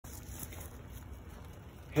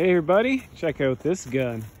Hey everybody, check out this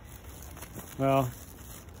gun. Well,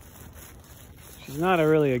 she's not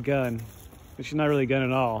really a gun. She's not really a gun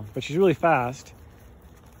at all, but she's really fast.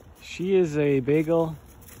 She is a Beagle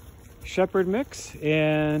Shepherd mix,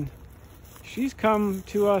 and she's come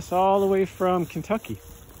to us all the way from Kentucky.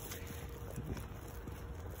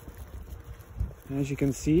 As you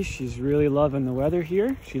can see, she's really loving the weather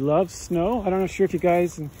here. She loves snow. I don't know sure if you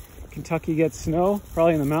guys in Kentucky get snow,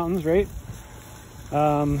 probably in the mountains, right?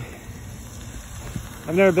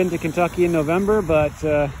 I've never been to Kentucky in November, but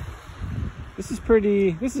this is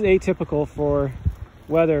atypical for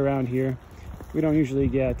weather around here. We don't usually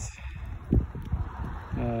get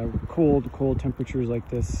cold temperatures like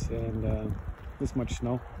this and this much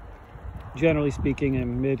snow. Generally speaking,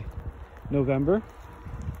 in mid-November.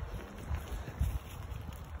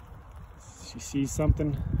 She sees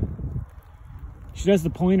something. She does the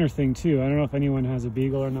pointer thing too. I don't know if anyone has a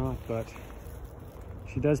Beagle or not, but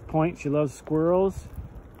she does point. She loves squirrels.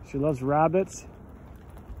 She loves rabbits.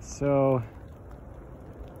 So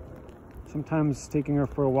sometimes taking her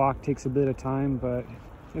for a walk takes a bit of time, but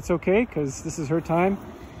it's okay because this is her time.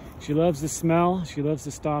 She loves the smell. She loves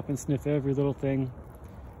to stop and sniff every little thing.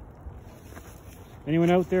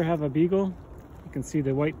 Anyone out there have a Beagle? You can see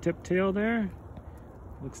the white tip tail there.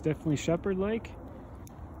 Looks definitely shepherd-like.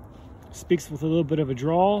 Speaks with a little bit of a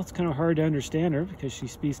drawl. It's kind of hard to understand her because she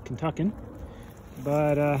speaks Kentuckian.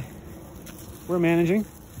 But we're managing.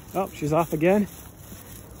 Oh, she's off again.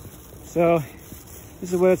 So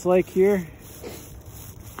this is what it's like here.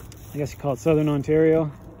 I guess you call it Southern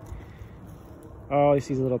Ontario. Oh, you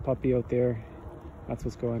see a little puppy out there. That's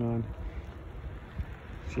what's going on.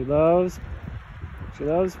 She loves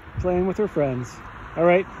playing with her friends. All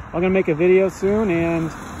right, I'm gonna make a video soon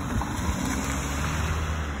and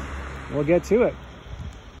we'll get to it.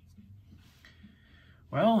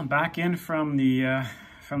 Well, I'm back in from the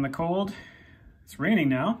cold. It's raining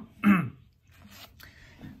now,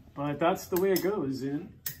 but that's the way it goes in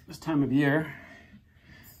this time of year.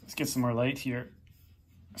 Let's get some more light here.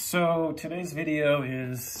 So today's video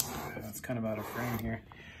is, it's kind of out of frame here.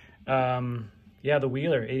 Yeah, the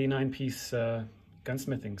Wheeler 89-piece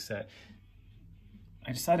gunsmithing set.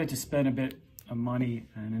 I decided to spend a bit of money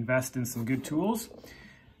and invest in some good tools.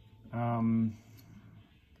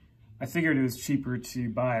 I figured it was cheaper to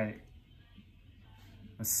buy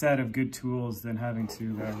a set of good tools than having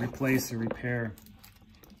to replace or repair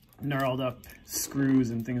gnarled up screws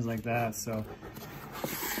and things like that. So,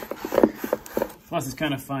 plus it's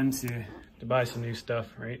kind of fun to buy some new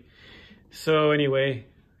stuff, right? So anyway,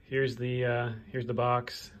 here's the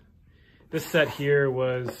box. This set here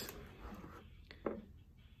was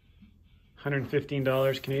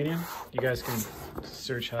 $115 Canadian. You guys can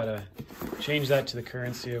search how to change that to the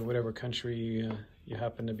currency of whatever country you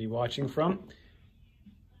happen to be watching from.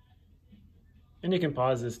 And you can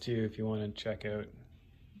pause this too if you want to check out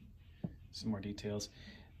some more details.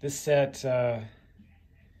 This set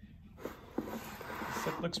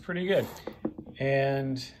looks pretty good.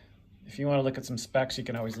 And if you want to look at some specs, you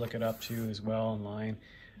can always look it up too as well online.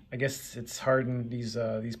 I guess it's hardened, these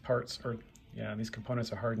parts are, yeah, these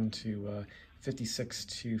components are hardened to 56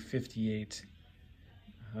 to 58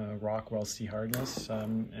 Rockwell C hardness.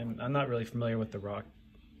 And I'm not really familiar with the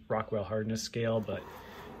Rockwell hardness scale, but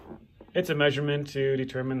it's a measurement to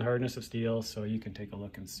determine the hardness of steel, so you can take a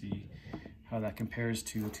look and see how that compares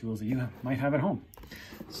to the tools that you might have at home.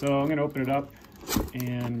 So I'm going to open it up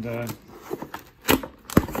and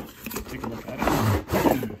take a look at it.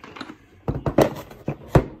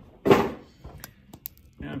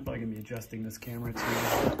 I'm probably going to be adjusting this camera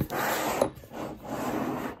too.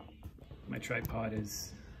 My tripod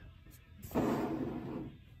is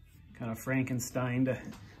kind of Frankensteined.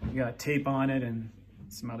 You got tape on it and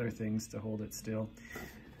some other things to hold it still.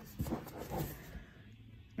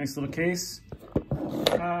 Nice little case.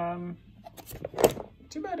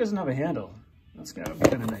 Too bad it doesn't have a handle. That's gotta be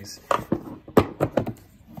kind of nice. All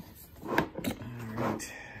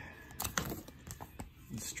right.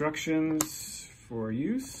 Instructions for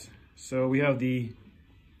use. So we have the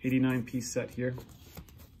 89-piece set here.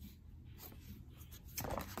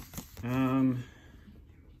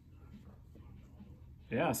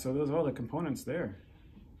 Yeah, so those are all the components there.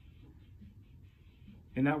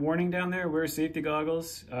 In that warning down there, wear safety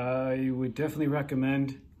goggles. I would definitely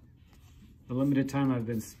recommend. The limited time I've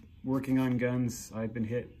been working on guns, I've been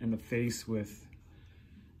hit in the face with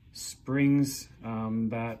springs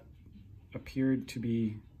that appeared to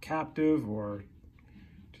be captive or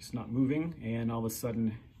just not moving, and all of a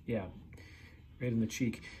sudden, yeah, right in the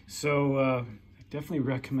cheek. So I definitely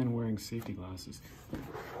recommend wearing safety glasses.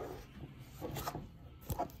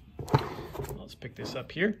 Let's pick this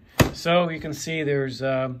up here. So you can see there's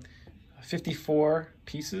 54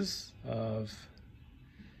 pieces of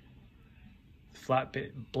flat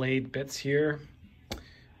blade bits here.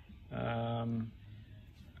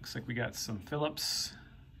 Looks like we got some Phillips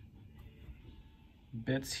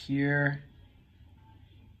bits here.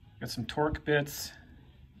 Got some Torx bits.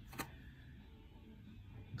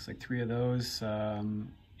 Looks like 3 of those.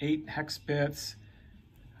 8 hex bits.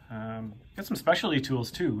 Got some specialty tools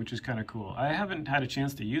too, which is kind of cool. I haven't had a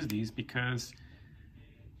chance to use these because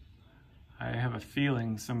I have a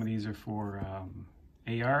feeling some of these are for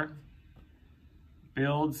AR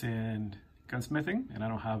builds and gunsmithing, and I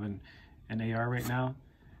don't have an AR right now.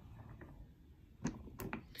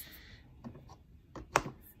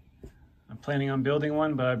 I'm planning on building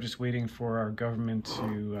one, but I'm just waiting for our government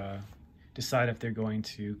to decide if they're going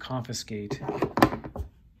to confiscate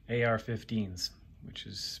AR-15s, which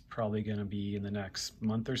is probably going to be in the next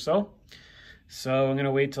month or so. So I'm going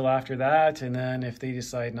to wait till after that, and then if they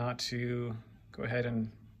decide not to go ahead and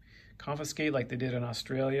confiscate like they did in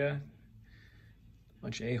Australia, a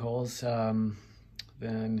bunch of a-holes,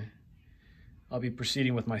 then I'll be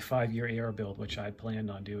proceeding with my 5-year AR build, which I had planned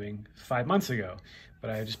on doing 5 months ago, but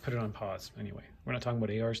I just put it on pause. Anyway, we're not talking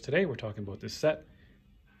about ARs today, we're talking about this set.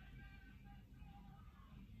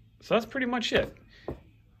 So that's pretty much it.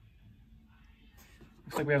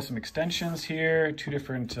 Looks like we have some extensions here, 2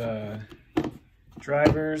 different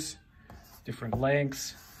drivers, different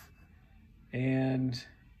lengths, and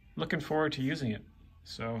looking forward to using it.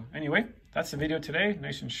 So anyway, that's the video today,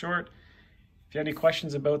 nice and short. If you have any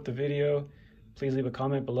questions about the video, please leave a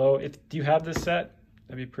comment below. Do you have this set?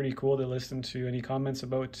 That'd be pretty cool to listen to any comments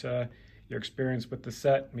about your experience with the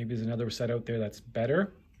set. Maybe there's another set out there that's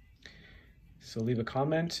better. So leave a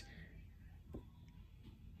comment.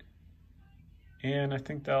 And I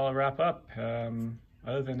think that'll wrap up.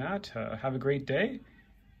 Other than that, have a great day.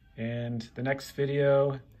 And the next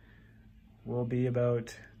video will be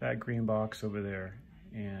about that green box over there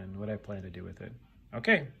and what I plan to do with it.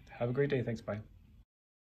 Okay, have a great day. Thanks, bye.